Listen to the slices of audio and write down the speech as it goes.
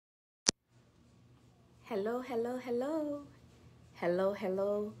Hello, hello, hello. Hello,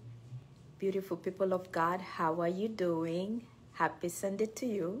 hello. Beautiful people of God, how are you doing? Happy Sunday to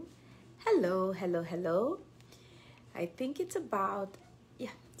you. Hello, hello, hello. I think it's about,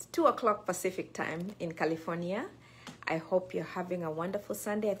 it's 2 o'clock Pacific time in California. I hope you're having a wonderful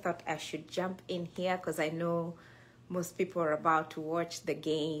Sunday. I thought I should jump in here because I know most people are about to watch the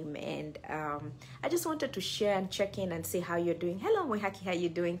game. And I just wanted to share and check in and see how you're doing. Hello, Moihaki, how you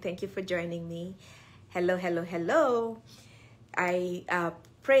doing? Thank you for joining me. Hello, hello, hello. I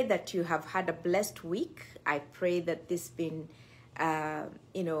pray that you have had a blessed week. I pray that this been,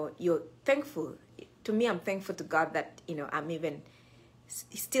 you're thankful. To me, I'm thankful to God that, I'm even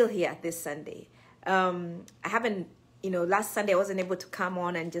still here this Sunday. I haven't, last Sunday I wasn't able to come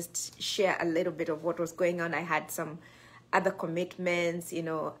on and just share a little bit of what was going on. I had some other commitments,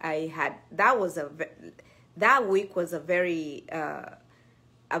 that week was a very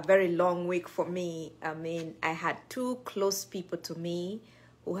long week for me. I mean, I had 2 close people to me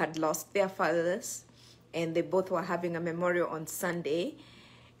who had lost their fathers, and they both were having a memorial on Sunday.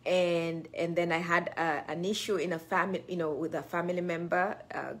 And then I had an issue in a family, with a family member,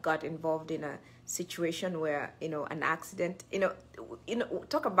 got involved in a situation where, an accident,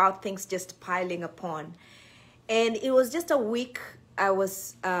 talk about things just piling upon. And it was just a week I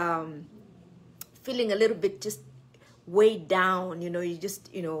was feeling a little bit just weighed down, you just,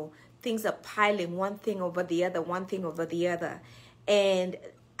 things are piling one thing over the other, one thing over the other. And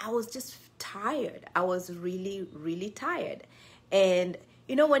I was just tired. I was really, really tired. And,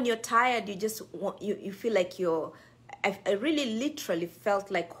 when you're tired, you just want, you feel like I really literally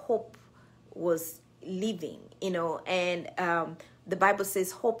felt like hope was leaving, and the Bible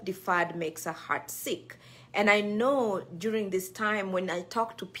says hope deferred makes a heart sick. And I know during this time when I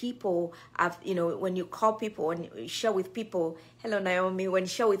talk to people, when you call people, when you share with people, hello Naomi, when you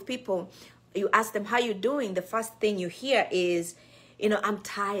share with people, you ask them how you doing, the first thing you hear is, I'm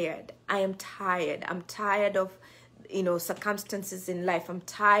tired. I am tired. I'm tired of, circumstances in life. I'm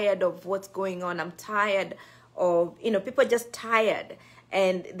tired of what's going on. I'm tired of, people are just tired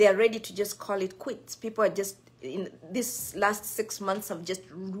and they're ready to just call it quits. People are just, in this last 6 months have just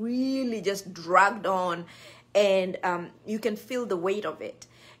really just dragged on, and you can feel the weight of it.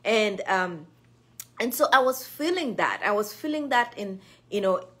 And so I was feeling that. I was feeling that in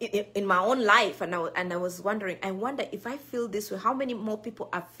my own life, and I was wondering. I wonder if I feel this way, how many more people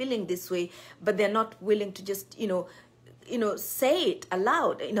are feeling this way, but they're not willing to just say it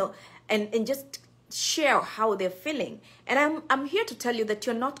aloud, and just share how they're feeling. And I'm here to tell you that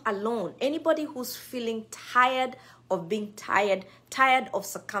you're not alone. Anybody who's feeling tired of being tired of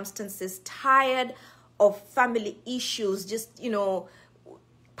circumstances, tired of family issues, just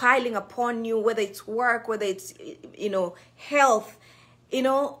piling upon you, whether it's work, whether it's health,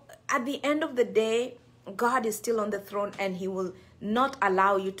 at the end of the day, God is still on the throne, and he will not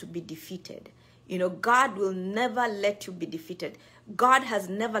allow you to be defeated. God will never let you be defeated. God has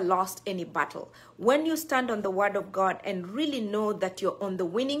never lost any battle. When you stand on the word of God and really know that you're on the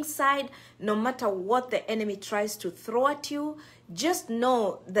winning side, no matter what the enemy tries to throw at you, just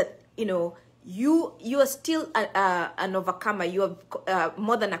know that, you are still an overcomer. You are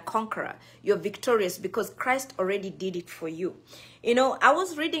more than a conqueror. You're victorious because Christ already did it for you. I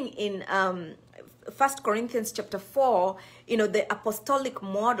was reading in 1 Corinthians chapter 4, the apostolic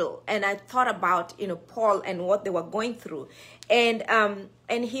model, and I thought about, Paul and what they were going through. And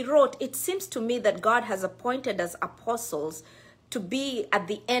he wrote, it seems to me that God has appointed us apostles to be at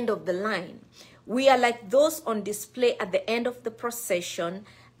the end of the line. We are like those on display at the end of the procession,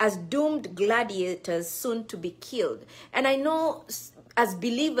 as doomed gladiators soon to be killed. And I know as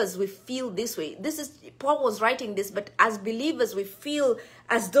believers, we feel this way. Paul was writing this, but as believers, we feel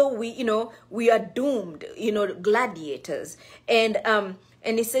as though we are doomed, gladiators. And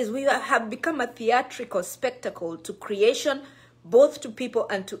he says, we have become a theatrical spectacle to creation, both to people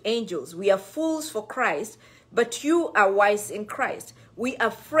and to angels. We are fools for Christ, but you are wise in Christ. We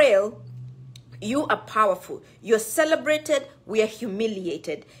are frail, you are powerful. You're celebrated, we are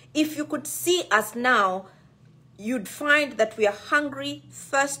humiliated. If you could see us now, you'd find that we are hungry,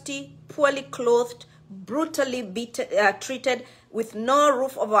 thirsty, poorly clothed, brutally treated, with no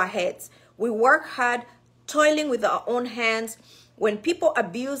roof over our heads. We work hard, toiling with our own hands. When people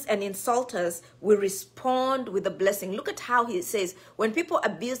abuse and insult us, we respond with a blessing. Look at how he says, when people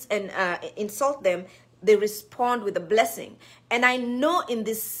abuse and insult them, they respond with a blessing. And I know in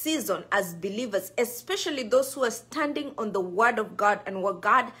this season as believers, especially those who are standing on the word of God and what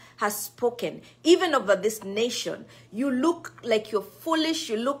God has spoken, even over this nation, you look like you're foolish.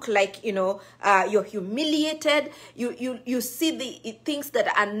 You look like, you're humiliated. You see the things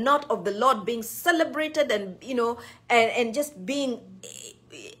that are not of the Lord being celebrated and, and just being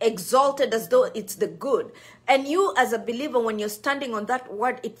exalted as though it's the good. And you as a believer, when you're standing on that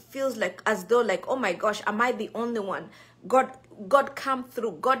word, it feels like as though like, oh my gosh, am I the only one? God come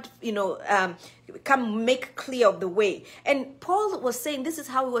through. God, come make clear of the way. And Paul was saying this is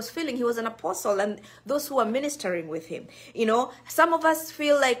how he was feeling. He was an apostle, and those who are ministering with him. Some of us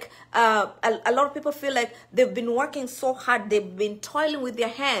feel like, a lot of people feel like they've been working so hard. They've been toiling with their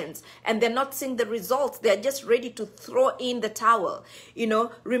hands, and they're not seeing the results. They're just ready to throw in the towel.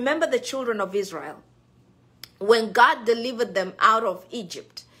 Remember the children of Israel. When God delivered them out of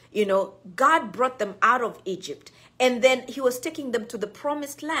Egypt, God brought them out of Egypt. And then he was taking them to the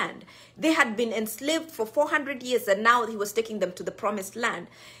promised land. They had been enslaved for 400 years, and now he was taking them to the promised land.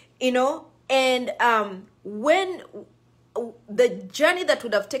 And when the journey that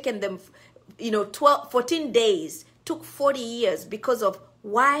would have taken them, 14 days took 40 years because of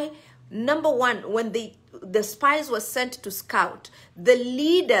why? Number one, when the spies were sent to scout, the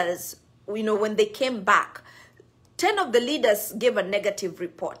leaders, when they came back, 10 of the leaders gave a negative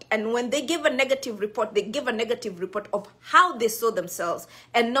report. And when they gave a negative report, they gave a negative report of how they saw themselves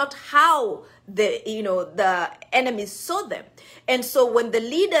and not how the enemies saw them. And so when the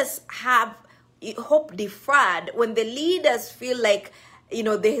leaders have hope deferred, when the leaders feel like,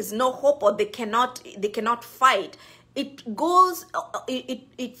 there is no hope or they cannot fight, it goes,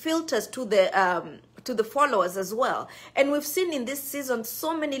 it filters to the followers as well. And we've seen in this season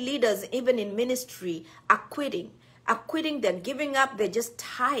so many leaders, even in ministry, are quitting, they're giving up, they're just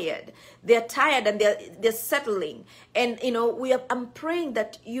tired. They're tired and they're settling. And, I'm praying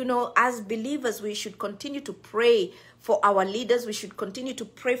that, as believers, we should continue to pray for our leaders. We should continue to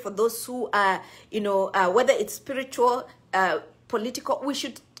pray for those who are, whether it's spiritual, political, we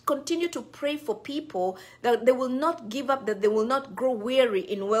should continue to pray for people that they will not give up, that they will not grow weary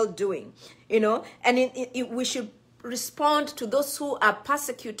in well-doing, and we should respond to those who are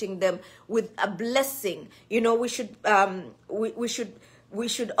persecuting them with a blessing. We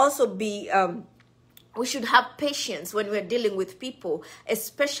should also be we should have patience when we're dealing with people,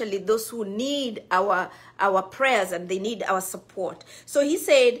 especially those who need our prayers and they need our support. So he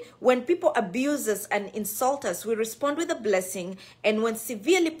said, when people abuse us and insult us, we respond with a blessing, and when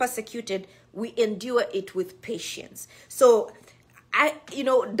severely persecuted, we endure it with patience. So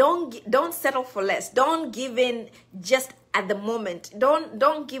don't settle for less. Don't give in just at the moment.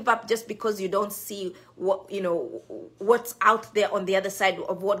 Don't give up just because you don't see what's out there on the other side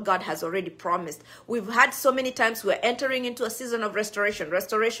of what God has already promised. We've had so many times we're entering into a season of restoration,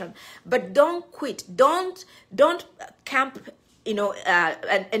 but don't quit. Don't camp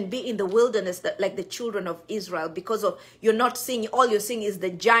and be in the wilderness like the children of Israel, because of you're not seeing, all you're seeing is the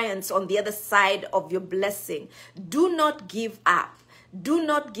giants on the other side of your blessing. Do not give up. Do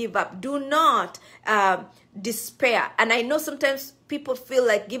not give up. Do not despair. And I know sometimes people feel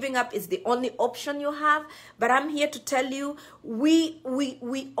like giving up is the only option you have, but I'm here to tell you, we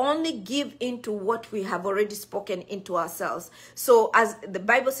only give into what we have already spoken into ourselves. So as the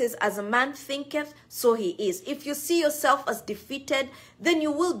Bible says, as a man thinketh, so he is. If you see yourself as defeated, then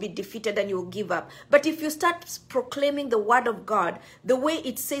you will be defeated and you will give up. But if you start proclaiming the word of God, the way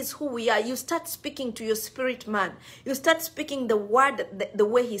it says who we are, you start speaking to your spirit man. You start speaking the word the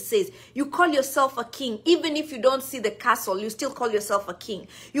way he says. You call yourself a king. Even if you don't see the castle, you still call yourself a king.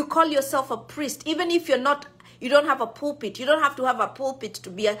 You call yourself a priest. Even if you don't have a pulpit. You don't have to have a pulpit to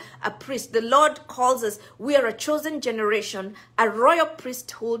be a priest. The Lord calls us, we are a chosen generation, a royal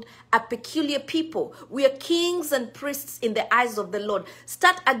priesthood, a peculiar people. We are kings and priests in the eyes of the Lord.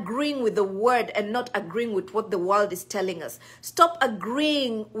 Start agreeing with the word and not agreeing with what the world is telling us. Stop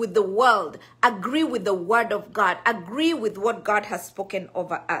agreeing with the world. Agree with the word of God. Agree with what God has spoken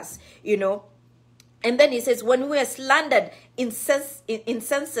over us, And then he says, when we are slandered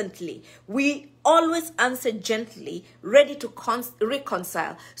incessantly, we always answer gently, ready to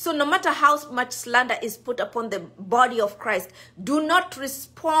reconcile. So no matter how much slander is put upon the body of Christ, do not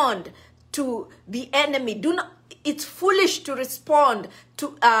respond to the enemy. It's foolish to respond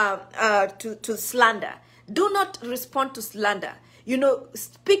to slander. Do not respond to slander.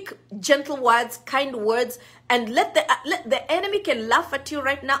 Speak gentle words, kind words, And let the enemy can laugh at you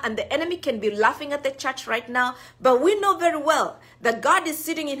right now, and the enemy can be laughing at the church right now. But we know very well that God is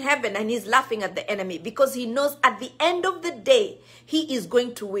sitting in heaven and he's laughing at the enemy, because he knows at the end of the day, he is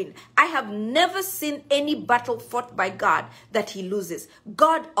going to win. I have never seen any battle fought by God that he loses.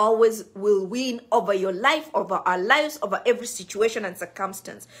 God always will win over your life, over our lives, over every situation and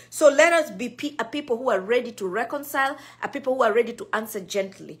circumstance. So let us be a people who are ready to reconcile, a people who are ready to answer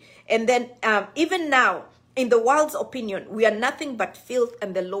gently. And then even now, in the world's opinion, we are nothing but filth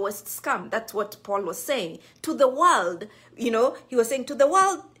and the lowest scum. That's what Paul was saying. To the world, he was saying to the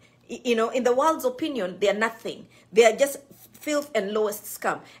world, in the world's opinion, they are nothing. They are just filth and lowest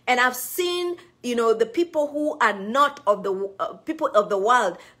scum. And I've seen, the people who are not of the people of the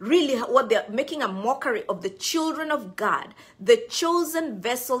world, really what they're making a mockery of the children of God, the chosen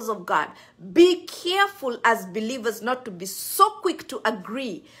vessels of God. Be careful as believers not to be so quick to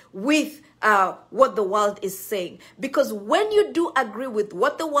agree with what the world is saying. Because when you do agree with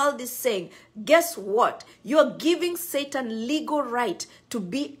what the world is saying, guess what? You're giving Satan legal right to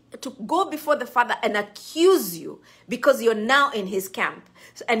go before the Father and accuse you, because you're now in his camp.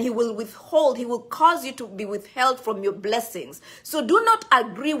 And he will cause you to be withheld from your blessings. So do not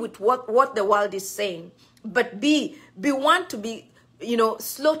agree with what the world is saying, but be one to be,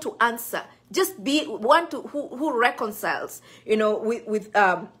 slow to answer. Just be one who reconciles,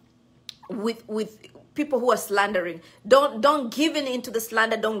 with people who are slandering. Don't give in into the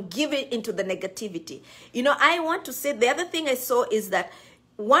slander. Don't give in into the negativity. I want to say the other thing I saw is that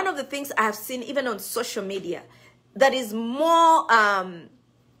one of the things I have seen even on social media that is more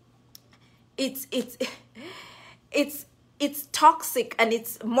it's toxic and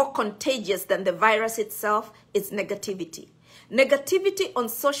it's more contagious than the virus itself. It's negativity. Negativity on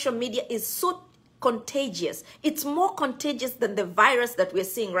social media is so contagious. It's more contagious than the virus that we're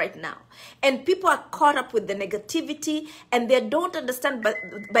seeing right now. And people are caught up with the negativity, and they don't understand, but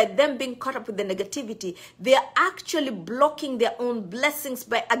by them being caught up with the negativity, they are actually blocking their own blessings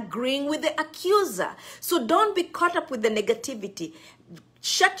by agreeing with the accuser. So don't be caught up with the negativity.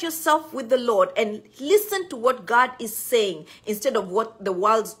 Shut yourself with the Lord and listen to what God is saying instead of what the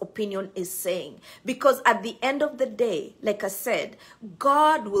world's opinion is saying. Because at the end of the day, like I said,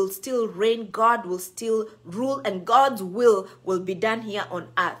 God will still reign, God will still rule, and God's will be done here on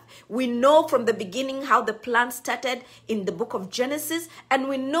earth. We know from the beginning how the plan started in the book of Genesis, and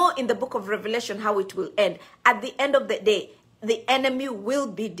we know in the book of Revelation how it will end. At the end of the day, the enemy will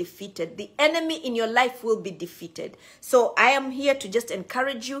be defeated. The enemy in your life will be defeated. So I am here to just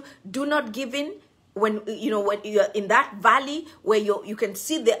encourage you. Do not give in when you're in that valley where you can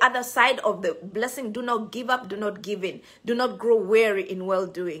see the other side of the blessing. Do not give up. Do not give in. Do not grow weary in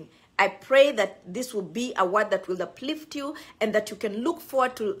well-doing. I pray that this will be a word that will uplift you, and that you can look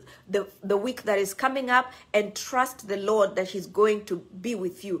forward to the week that is coming up and trust the Lord that he's going to be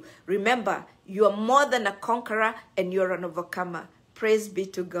with you. Remember, you are more than a conqueror and you're an overcomer. Praise be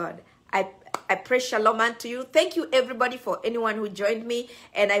to God. I pray shalom unto you. Thank you, everybody, for anyone who joined me.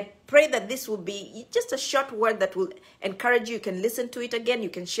 And I pray that this will be just a short word that will encourage you. You can listen to it again. You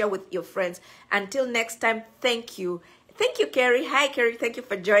can share with your friends. Until next time, thank you. Thank you, Carrie. Hi, Carrie. Thank you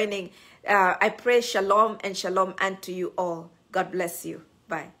for joining. I pray shalom and shalom unto you all. God bless you.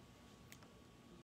 Bye.